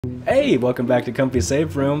Hey, welcome back to Comfy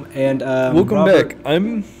Safe Room, and welcome Robert, back.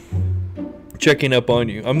 I'm checking up on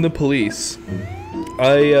you. I'm the police.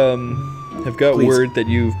 I have got Please. word that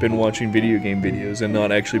you've been watching video game videos and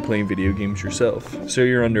not actually playing video games yourself. So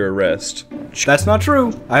you're under arrest. That's not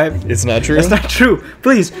true. It's not true. That's not true.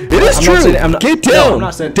 Please. It is I'm true. Not saying, I'm not, Get no, down. I'm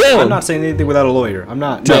not saying. Down. I'm not saying anything without a lawyer. I'm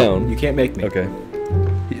not. Down. No, you can't make me. Okay.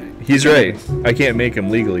 He's right. I can't make him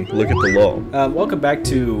legally. Look at the law. Welcome back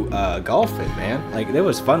to golfing, man. Like it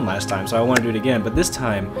was fun last time, so I want to do it again. But this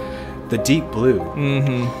time, the deep blue.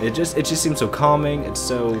 Mm-hmm. It just seems so calming. It's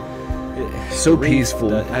so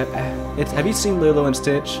Peaceful. Have you seen Lilo and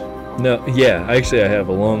Stitch? No. Yeah. Actually, I have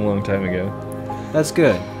a long time ago. That's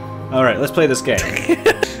good. All right, let's play this game.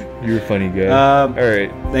 You're a funny guy. All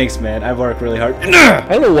right. Thanks, man. I've worked really hard. I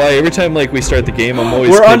don't know why. Every time like we start the game, I'm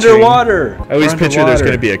always We're picturing- underwater. I always We're picture there's underwater.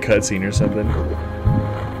 going to be a cutscene or something.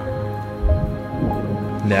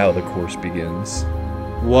 Now the course begins.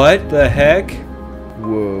 What the heck?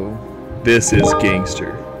 Whoa. This is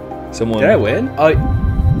gangster. Someone Did I win? Oh,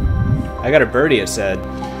 I got a birdie, it said.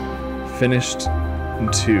 finished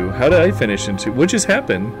in 2. How did I finish in 2? What just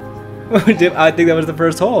happened? I think that was the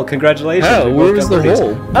first hole. Congratulations. How? We Where both was got the birdies.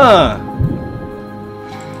 hole?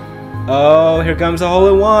 Oh, here comes a hole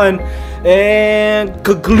in one. And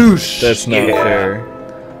kagloosh. That's not fair.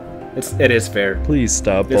 It is fair. Please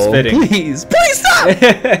stop, It's ball. fitting. Please stop!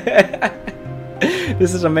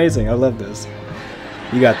 This is amazing. I love this.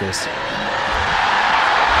 You got this.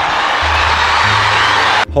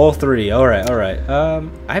 Hole 3. All right.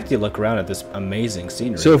 I have to look around at this amazing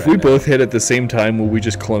scenery. So if right we now. both hit at the same time, will we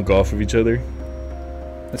just clunk off of each other?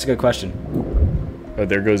 That's a good question. Oh,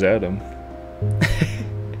 there goes Adam.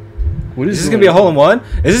 What Is this gonna be a hole in one?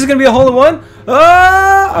 Is this gonna be a hole in one?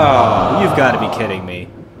 Oh, you've got to be kidding me.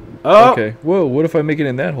 Oh, Okay. Whoa, what if I make it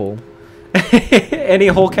in that hole? any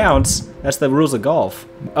hole counts. That's the rules of golf.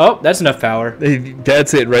 Oh, that's enough power. Hey,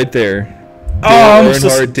 that's it right there. Oh,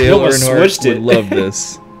 Dale you almost Earnhardt switched would it. love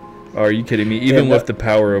this. Oh, are you kidding me? Even Yeah, with the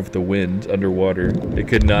power of the wind underwater, it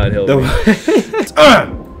could not help me.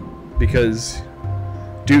 Because,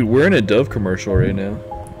 dude, we're in a Dove commercial right now.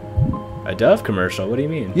 A Dove commercial? What do you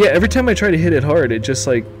mean? Yeah, every time I try to hit it hard, it just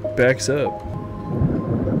like backs up.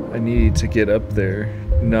 I need to get up there,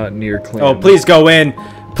 not near Clam. Oh, please go in.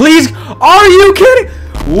 Please. Are you kidding?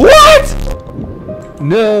 What?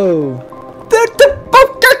 No.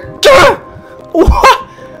 What?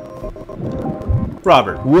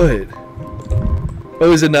 Robert. What?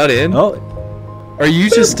 Oh, is it not in? Oh, Are you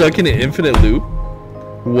just stuck in an infinite loop?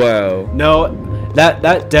 Wow. no.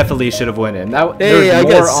 That definitely should have went in. That, Hey, there's I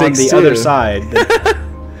more got on 6 the too. other side.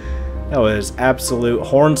 That was absolute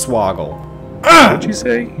hornswoggle. What'd you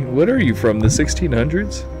say? What are you from? The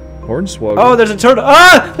 1600s? Hornswoggle. Oh, there's a turtle.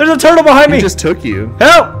 Ah! There's a turtle behind He me. just took you.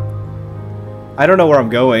 Help! I don't know where I'm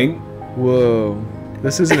going. Whoa.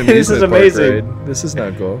 This is an This is amusement park amazing. ride. This is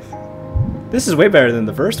not golf. This is way better than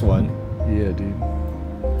the first one. Yeah, dude.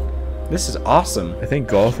 This is awesome. I think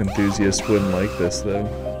golf enthusiasts wouldn't like this, though.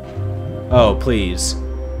 Oh, please.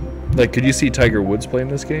 Like, could you see Tiger Woods playing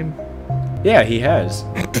this game? Yeah, he has.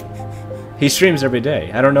 He streams every day.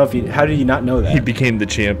 I don't know if he. How did you not know He that? became the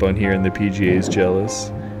champ on here, and the PGA is jealous.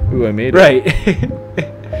 Ooh, I made it. Right.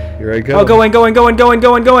 Here I go. Oh, going.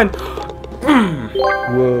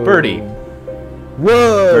 Whoa. Birdie.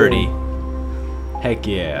 Whoa. Birdie. Heck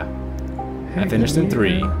yeah. I finished in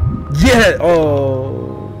 3. Yeah.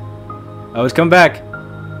 Oh. Oh, it's coming back.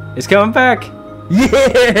 It's coming back.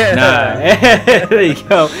 Yeah. Nah. There you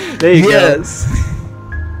go. There you Yes.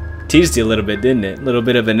 go. Teased you a little bit, didn't it? A little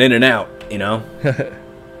bit of an in and out, you know?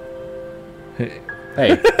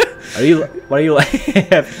 Hey. What are you like?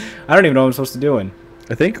 I don't even know what I'm supposed to do in.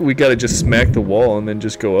 I think we gotta just smack the wall and then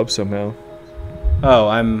just go up somehow. Oh,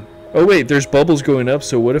 I'm. Oh wait, there's bubbles going up.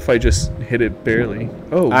 So what if I just hit it barely?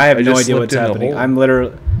 Oh, I have no just idea slipped what's in the happening. hole.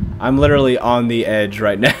 I'm literally on the edge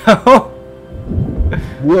right now.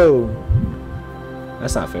 Whoa.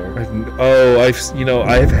 That's not fair. Oh,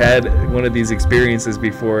 I've had one of these experiences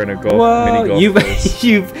before in a mini golf course.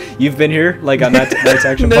 you've been here like on that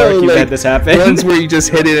section No, park. You've like, had this happen. Ones where you just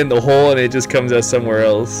hit it in the hole and it just comes out somewhere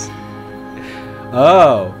else.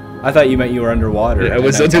 Oh, I thought you meant you were underwater. I in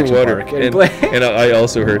was that section underwater, park. and I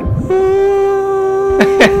also heard.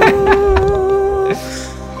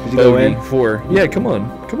 Did you go in? 4. Yeah, come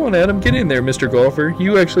on, Adam, get in there, Mr. Golfer.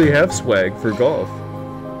 You actually have swag for golf.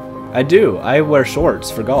 I do. I wear shorts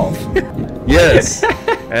for golf. Yes.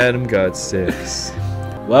 Adam got 6.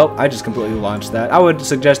 Well, I just completely launched that. I would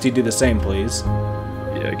suggest you do the same, please.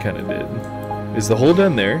 Yeah, I kind of did. Is the hole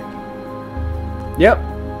done there? Yep.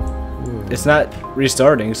 It's not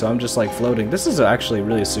restarting, so I'm just like floating. This is actually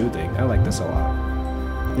really soothing. I like this a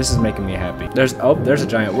lot. This is making me happy. There's a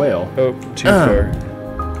giant whale. Oh, too far.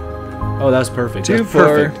 Oh, that was perfect. Too That's far.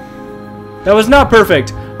 perfect. That was not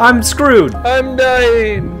perfect. I'm screwed. I'm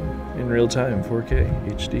dying. In real time, 4K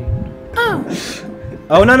HD.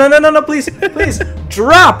 Oh no! Please,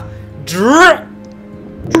 drop. Drip.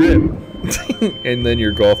 And then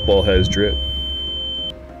your golf ball has drip.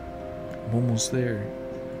 I'm almost there.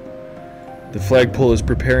 The flagpole is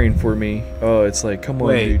preparing for me. Oh, it's like, come on,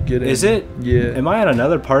 Wait, dude, get in. is it? Yeah. Am I on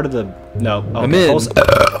another part of the? No. Okay, I'm in.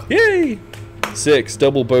 Yay! 6,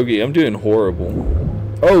 double bogey. I'm doing horrible.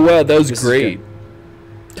 Oh wow, that was This is great.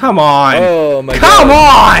 Come on. Oh my god. Come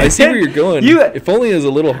on! I see where you're going. If only it was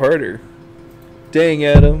a little harder. Dang,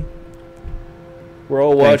 Adam. We're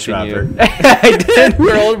all Thanks, watching Robert. you. I did.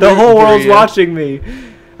 We're all The whole rooting for world's you. watching me.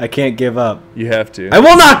 I can't give up. You have to. I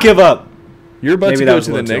will not give up. You're about Maybe to that go was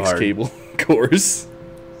to a the little too next hard. cable course.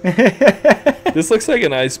 This looks like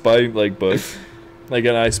an I Spy book, like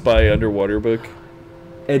an I Spy underwater book.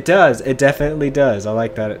 It does. It definitely does. I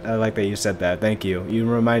like that. I like that you said that. Thank you. You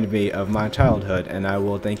reminded me of my childhood, and I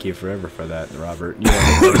will thank you forever for that, Robert. You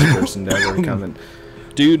are the first person to ever come in.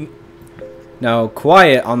 Dude, Now,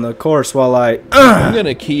 quiet on the course while I. I'm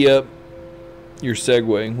gonna key up your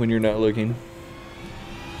segue when you're not looking.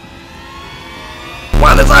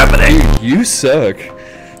 What is happening? Dude, you suck.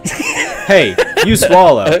 Hey, you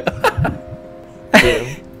swallow.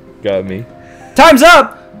 Yeah, got me. Time's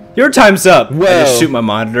up. Your time's up. I Wow. just shoot my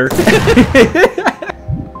monitor.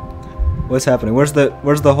 What's happening? Where's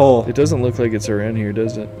the hole? It doesn't look like it's around here,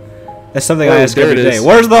 does it? That's something Oh, I ask there every it day. is.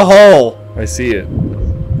 Where's the hole? I see it.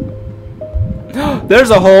 There's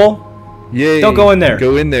a hole. Yay. Don't go in there.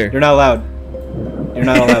 Go in there. You're not allowed. You're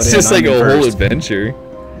not allowed. It's in. just I'm like in a whole first. adventure.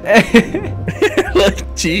 Like,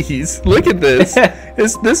 jeez, look at this.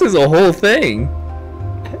 This is a whole thing.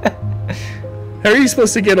 How are you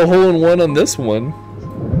supposed to get a hole in one on this one?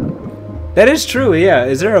 That is true. Yeah.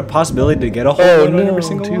 Is there a possibility to get a hole Oh in on no, every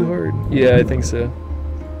single too one? hard. Yeah, I think so.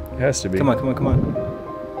 It has to be. Come on.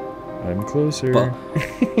 I'm closer.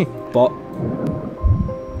 Ball.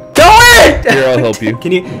 Go in! Here, I'll help you.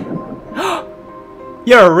 Can you?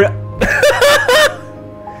 You're a real.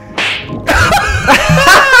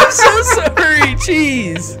 I'm so sorry.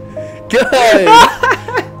 Jeez. God.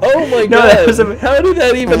 Oh my No, god. that was How did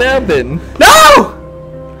that even happen? No!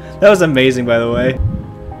 That was amazing, by the way.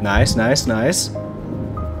 Nice.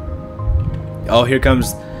 Oh, here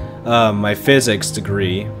comes my physics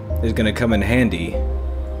degree. Is gonna come in handy.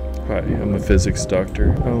 Hi, I'm a physics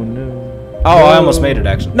doctor. Oh no. Oh, I almost made it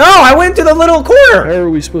actually. No, I went to the little corner. How are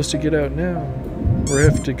we supposed to get out now? We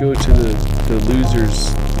have to go to the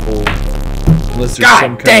loser's hole. Unless there's God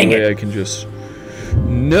some kind dang of way it. I can just.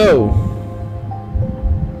 No.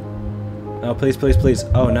 Oh, please.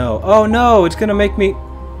 Oh no, it's gonna make me.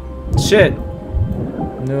 Shit.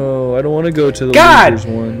 No, I don't want to go to the God! loser's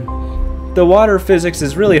one. The water physics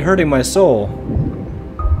is really hurting my soul.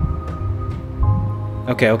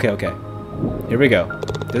 Okay. Here we go.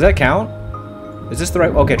 Does that count? Is this the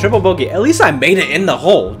right? Okay, triple bogey. At least I made it in the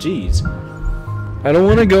hole. Jeez. I don't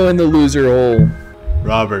want to go in the loser hole.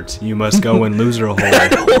 Robert, you must go in loser hole.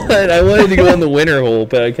 I wanted to go in the winner hole,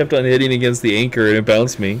 but I kept on hitting against the anchor and it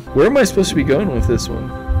bounced me. Where am I supposed to be going with this one?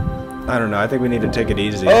 I don't know. I think we need to take it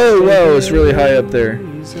easy. Oh, wow, it's really high up there.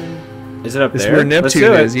 Is it up It's there? where Let's Neptune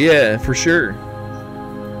do it. is, yeah, for sure.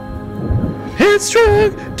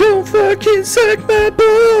 Headstrong, don't fucking suck my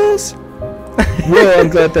balls. Whoa, I'm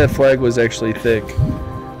glad that flag was actually thick.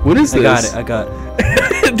 What is this? I got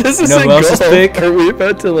it. This is You know a who else is golf. thick? Are we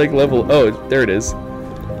about to like level? Oh, there it is.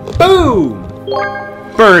 Boom!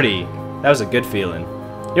 Birdie. That was a good feeling.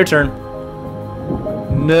 Your turn.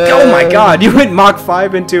 No. Oh my god, you went Mach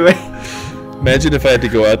 5 into it. Imagine if I had to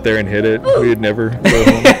go out there and hit it. We would never go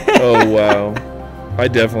home. Oh wow. I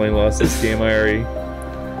definitely lost this game. I already.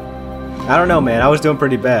 I don't know, man. I was doing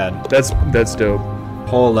pretty bad. That's dope.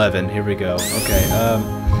 Hole 11. Here we go. Okay.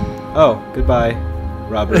 Oh, goodbye,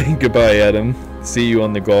 Robert. Goodbye, Adam. See you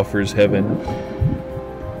on the golfer's heaven.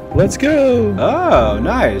 Let's go. Oh,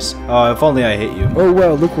 nice. Oh, if only I hit you. Oh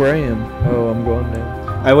wow, look where I am. Oh, I'm going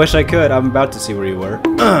now. I wish I could. I'm about to see where you were.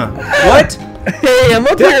 What? Hey, I'm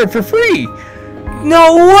up here for free.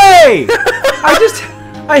 No way!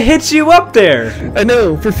 I hit you up there. I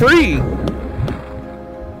know, for free.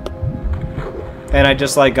 And I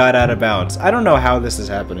just like got out of bounds. I don't know how this is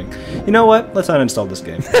happening. You know what? Let's uninstall this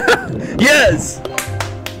game. Yes.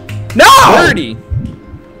 No! Birdie.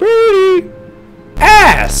 Birdie.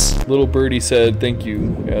 Ass! Little birdie said, "Thank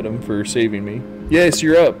you, Adam, for saving me." Yes,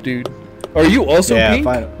 you're up, dude. Are you also pink?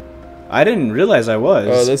 Fine. I didn't realize I was.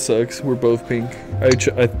 Oh, that sucks. We're both pink.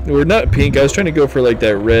 We're not pink. I was trying to go for like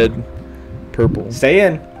that red Purple. Stay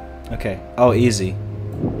in. Okay. Oh, easy.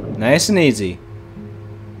 Nice and easy.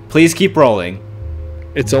 Please keep rolling.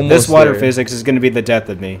 It's almost This water there. physics is going to be the death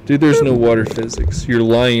of me. Dude, there's no water physics. You're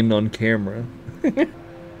lying on camera.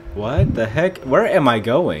 What the heck? Where am I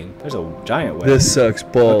going? There's a giant web. This sucks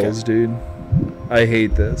balls, dude. I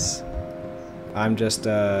hate this. I'm just,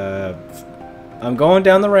 I'm going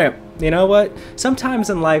down the ramp. You know what? Sometimes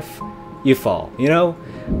in life, you fall, you know?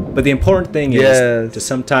 But the important thing is to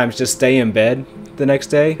sometimes just stay in bed the next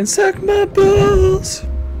day. And suck my balls.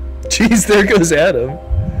 Jeez, there goes Adam.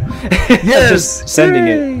 Yes! Just sending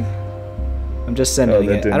it. I'm just sending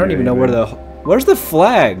it. I don't even know where's the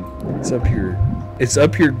flag? It's up here.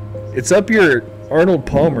 It's up your Arnold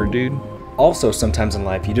Palmer, dude. Also, sometimes in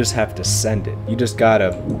life, you just have to send it. You just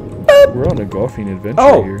gotta... We're on a golfing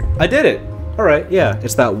adventure here. I did it. All right, yeah.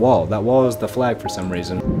 It's that wall. That wall is the flag for some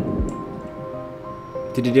reason.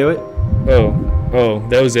 Did you do it? Oh,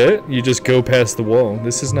 that was it? You just go past the wall.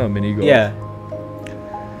 This is not mini golf. Yeah.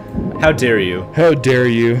 How dare you? How dare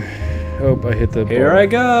you? Oh, I hit the Here ball. I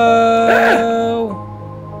go.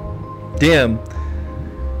 Damn.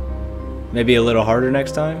 Maybe a little harder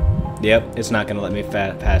next time? Yep, it's not gonna let me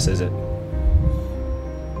pass, is it?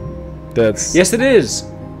 That's... Yes, it is.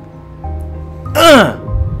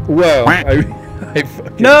 Wow. I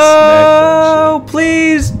fucking No,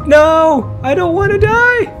 please, no! I don't want to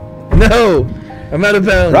die. smacked that shit. No! I'm out of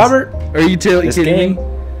bounds. Robert, Are you this kidding game, me?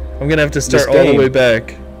 I'm gonna have to start this all the game- way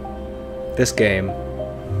back. this game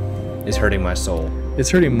is hurting my soul. It's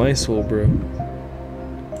hurting my soul, bro.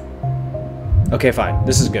 Okay, fine.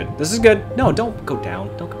 This is good. This is good. No, don't go down.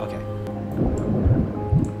 Don't. Okay.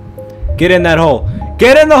 Get in that hole.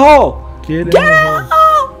 Get in the hole. Get in Get the in hole. the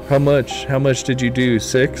hole. How much? How much did you do?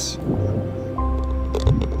 6?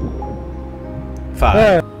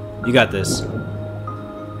 5. You got this.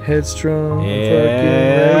 Headstrong.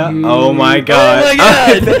 Yeah. fucking Oh my Reggie. god. Oh my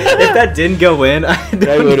god. If that didn't go in, I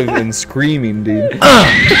I would have been screaming, dude.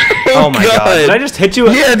 Oh my god. Did I just hit you?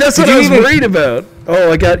 Yeah, that's Did what I you was even- worried about.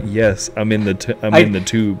 Oh, I got... Yes, I'm in the in the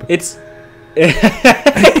tube. It's.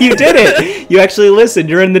 You did it. You actually listened.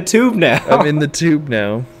 You're in the tube now. I'm in the tube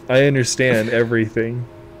now. I understand everything.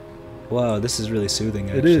 Wow, this is really soothing.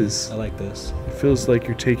 It Actually. is. I like this. It feels like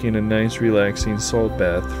you're taking a nice, relaxing salt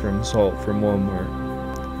bath from Walmart.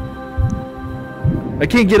 I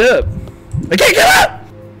can't get up. I can't get up.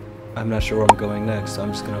 I'm not sure where I'm going next, so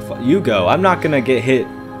I'm just gonna. You go. I'm not gonna get hit.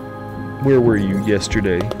 Where were you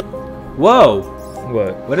yesterday? Whoa!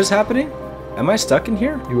 What? What is happening? Am I stuck in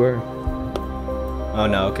here? You are. Oh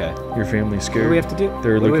no. Okay. Your family's What scared. do we have to do?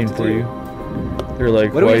 They're What do we looking have to for do? you. They're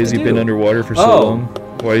like, What do we why have has to he been do? underwater for so Oh. long?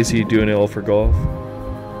 Why is he doing it all for golf?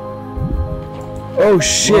 Oh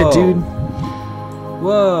shit, Whoa. dude.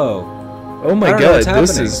 Whoa! Oh my I don't know god,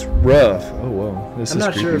 what's this happening. is rough. Oh wow, this I'm is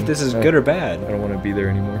not sure creepy. if this is Oh, good or bad. I don't want to be there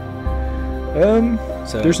anymore.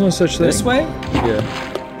 So There's no such thing. this way? Yeah.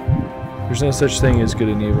 There's no such thing as good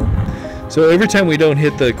and evil. So every time we don't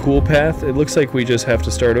hit the cool path, it looks like we just have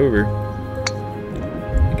to start over.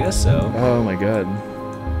 I guess so. Oh my god.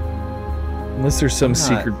 Unless there's some not-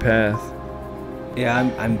 secret path. Yeah,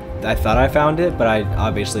 I thought I found it, but I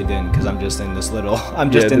obviously didn't because I'm just in this little.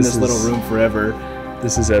 I'm just Yeah, in this this little is- room forever,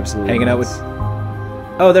 This is absolutely hanging out with.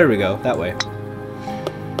 Oh, there we go. That way.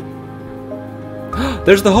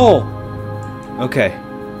 There's the hole. Okay.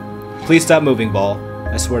 Please stop moving, ball.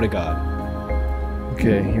 I swear to God.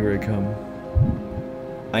 Okay, here I come.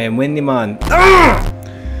 I am Windy Man. Ah!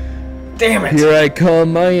 Damn it. Here I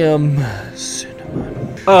come, I am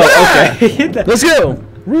cinnamon. Oh, okay. Let's go!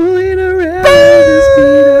 Rolling around the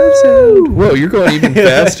speed of sound. Whoa, you're going even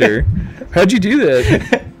faster. How'd you do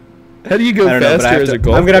that? How do you go I don't know, but I faster have as to, a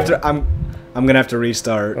golf I'm gonna have ball? to. I'm gonna have to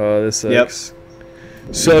restart. Oh, this Yep. sucks.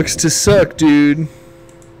 Sucks to suck, dude.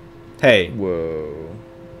 Hey, Whoa.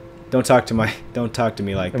 don't talk to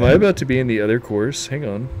me like Am I that. about to be in the other course? Hang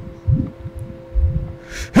on.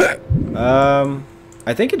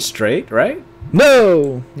 I think it's straight, right?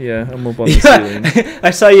 No! Yeah, I'm up on the ceiling. I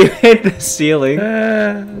saw you hit the ceiling.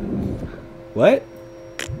 Ah. What?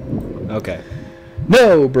 Okay.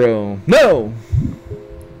 No, bro. No!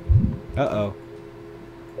 Uh-oh.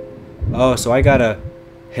 Oh, so I gotta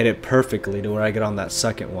hit it perfectly to where I get on that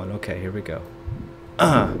second one. Okay, here we go.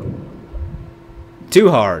 Too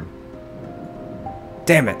hard.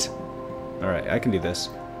 Damn it. Alright, I can do this.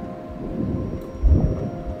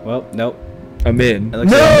 Well, nope. I'm in. It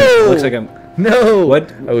looks No! like it looks like I'm... No!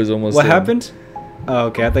 What? I was almost What in. happened? Oh,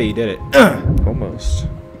 okay, I thought you did it. Almost.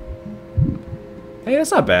 Hey,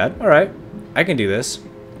 that's not bad. Alright. I can do this.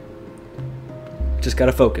 Just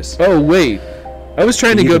gotta focus. Oh, wait. I was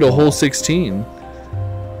trying to Need go the to ball. hole 16.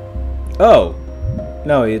 Oh.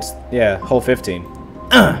 No, it's yeah, hole 15.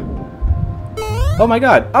 Oh my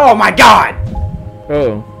god! Oh my god!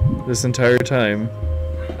 Oh, this entire time.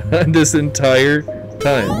 This entire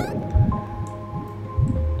time.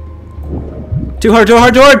 Too hard, too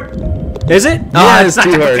hard, too hard! Is it? Yeah, it's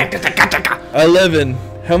too hard. 11.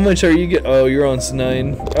 How much are you get? Oh, you're on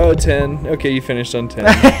 9. Oh, 10. Okay, you finished on 10.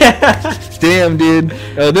 Damn, dude.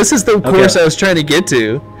 Oh, this is the course I was trying to get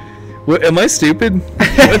to. What, am I stupid? What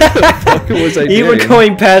the fuck was I doing? You were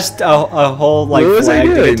going past a whole like flag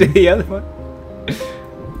to get to the other one.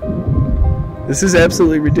 This is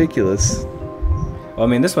absolutely ridiculous. Well, I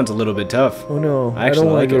mean, this one's a little bit tough. Oh no, I don't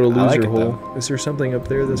want to go to loser hole. Is there something up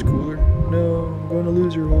there that's cooler? No, I'm going to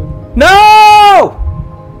loser hole. No!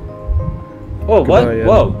 Whoa, what? Goodbye,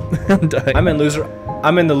 Whoa. I'm dying. I'm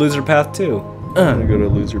in the loser path too. I'm gonna go to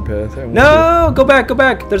loser path. No! Go back, go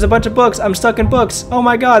back. There's a bunch of books. I'm stuck in books. Oh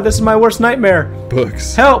my god, this is my worst nightmare.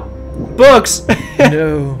 Books. Help! Books!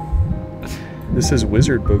 No. This is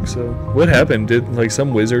wizard books though. What happened? Did like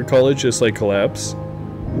some wizard college just like collapse?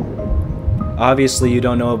 Obviously, you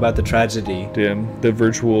don't know about the tragedy. Damn, the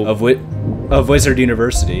virtual of Wizard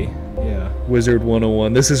University. Yeah. Wizard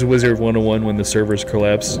 101. This is Wizard 101 when the servers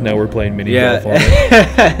collapse. Now we're playing mini golf on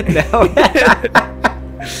it.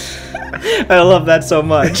 I love that so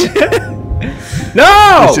much.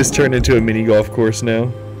 No! It's just turned into a mini golf course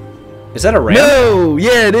now. Is that a ramp? No!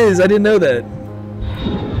 Yeah, it is. I didn't know that.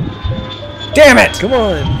 Damn it! Come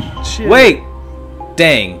on. Shit. Wait.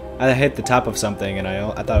 Dang. I hit the top of something and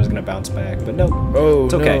I thought I was gonna bounce back, but no. Oh,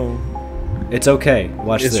 it's okay. No. It's okay.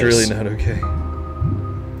 Watch this. It's really not okay.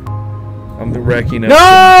 I'm racking up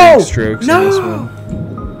some big strokes in this one.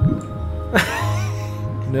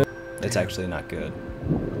 No. It's actually not good.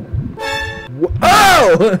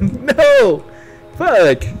 Oh! No!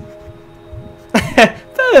 Fuck!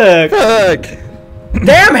 Fuck!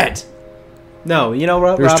 Damn it! No, you know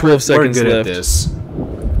what, There's 12 seconds we're good left. at this.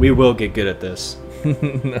 We will get good at this.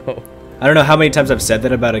 No. I don't know how many times I've said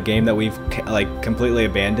that about a game that we've like completely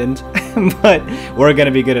abandoned, but we're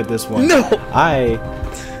gonna be good at this one. No.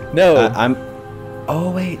 I'm.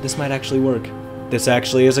 Oh wait, this might actually work. This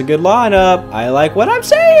actually is a good lineup. I like what I'm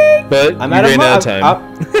saying. But I'm out of time.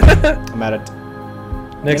 I'm out of.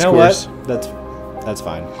 Next you know course. what? That's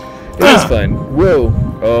fine. It is fine. Whoa.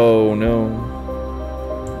 Oh no.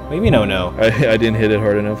 What do you mean? Oh no. I didn't hit it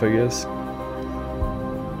hard enough, I guess.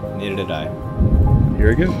 Neither did I. Here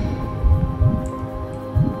we go.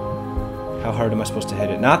 How hard am I supposed to hit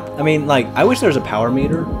it? Not. I mean, like, I wish there was a power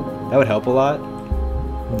meter. That would help a lot.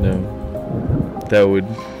 No. That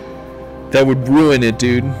would ruin it,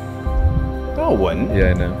 dude. No, it wouldn't. Yeah,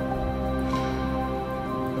 I know.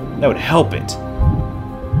 That would help it.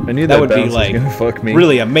 I knew that would bounce be like was gonna fuck me.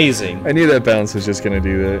 Really amazing. I knew that bounce was just gonna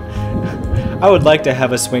do that. I would like to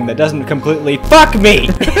have a swing that doesn't completely fuck me.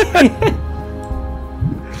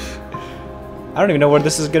 I don't even know where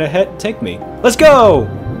this is gonna take me. Let's go!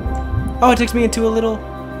 Oh, it takes me into a little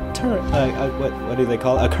turret. What do they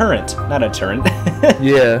call it? A current, not a turret.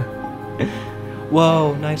 Yeah.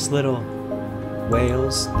 Whoa, nice little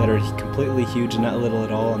whales that are completely huge and not little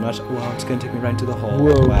at all. I'm not sure. Wow, it's gonna take me right into the hole.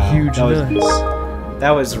 Whoa, wow, huge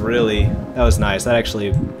that was nice. That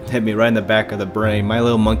actually hit me right in the back of the brain. My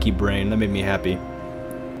little monkey brain. That made me happy.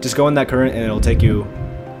 Just go in that current and it'll take you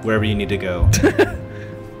wherever you need to go.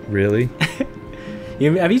 Really?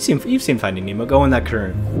 You've seen Finding Nemo? Go in that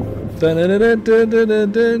current.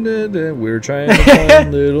 We're trying to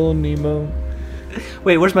find little Nemo.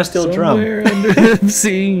 Wait, where's my steel Somewhere drum? Under the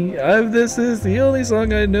sea. This is the only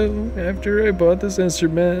song I know after I bought this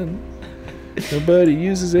instrument. Nobody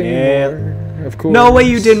uses it anymore. Of course. No way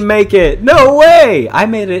you didn't make it. No way. I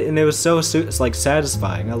made it and it was so like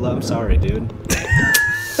satisfying. I'm sorry, dude.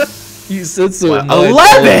 You said so.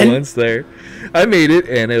 11 once there. I made it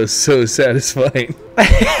and it was so satisfying.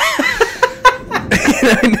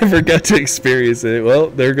 I never got to experience it. Well,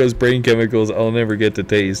 there goes brain chemicals I'll never get to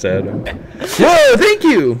taste, Adam. Whoa, thank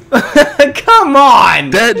you! Come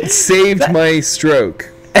on! That saved my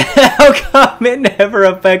stroke. How come it never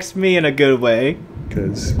affects me in a good way?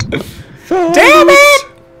 Because... Damn it!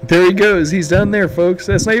 There he goes. He's down there, folks.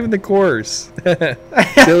 That's not even the course.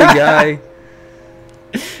 Silly guy.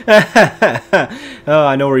 Oh,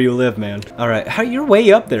 I know where you live, man. Alright, you're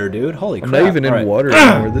way up there, dude. Holy crap. I'm not even in water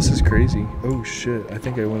anymore. This is crazy. Oh, shit. I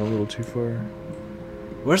think I went a little too far.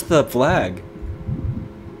 Where's the flag?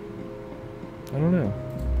 I don't know.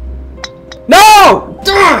 No!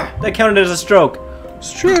 That counted as a stroke.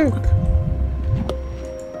 Stroke.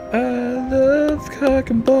 love cock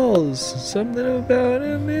and balls. Something about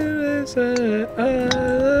him is I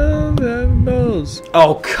love having balls.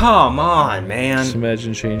 Oh, come on, man. Just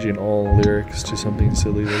imagine changing all lyrics to something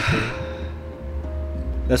silly like that.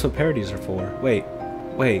 That's what parodies are for. Wait.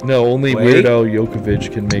 No, only Weird Al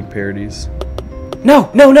Yankovic can make parodies. No.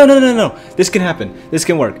 This can happen. This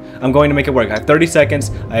can work. I'm going to make it work. I have 30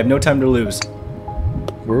 seconds. I have no time to lose.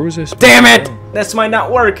 Where was this? Damn it! This might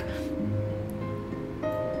not work.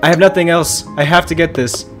 I have nothing else. I have to get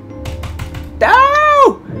this.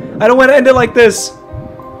 No! I don't want to end it like this.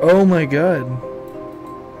 Oh my god.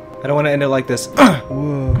 I don't want to end it like this.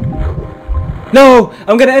 Whoa. No!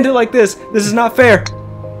 I'm going to end it like this. This is not fair.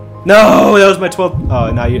 No! That was my 12th.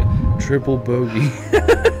 Oh, now you... Triple bogey.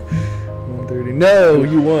 130. No,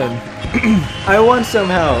 you won. I won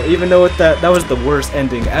somehow, even though that was the worst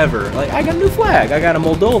ending ever. Like, I got a new flag. I got a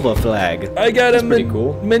Moldova flag. I got That's a pretty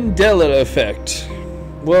cool. Mandela effect.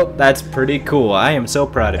 Well, that's pretty cool. I am so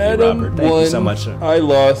proud of you, Robert. Thank you so much. I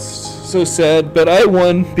lost. So sad, but I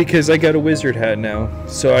won because I got a wizard hat now,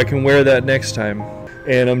 so I can wear that next time.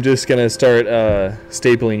 And I'm just gonna start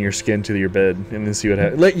stapling your skin to your bed and then see what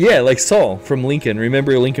happens. Like Saul from Lincoln.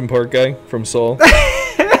 Remember Lincoln Park guy from Saul?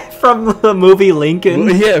 From the movie Lincoln?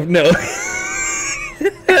 Well, yeah, no.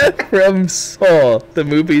 From Saul, the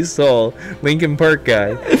movie Saul, Lincoln Park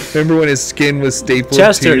guy. Remember when his skin was stapled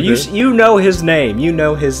Chester, to you know his name. You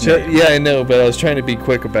know his name. Yeah, I know, but I was trying to be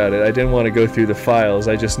quick about it. I didn't want to go through the files.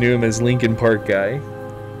 I just knew him as Lincoln Park guy.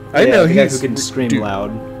 I know the he's guy who can scream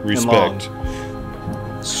loud. Respect.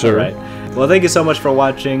 Sure. All right. Well, thank you so much for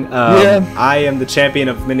watching. I am the champion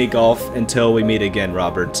of mini golf. Until we meet again,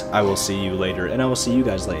 Robert. I will see you later, and I will see you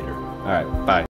guys later. All right. Bye.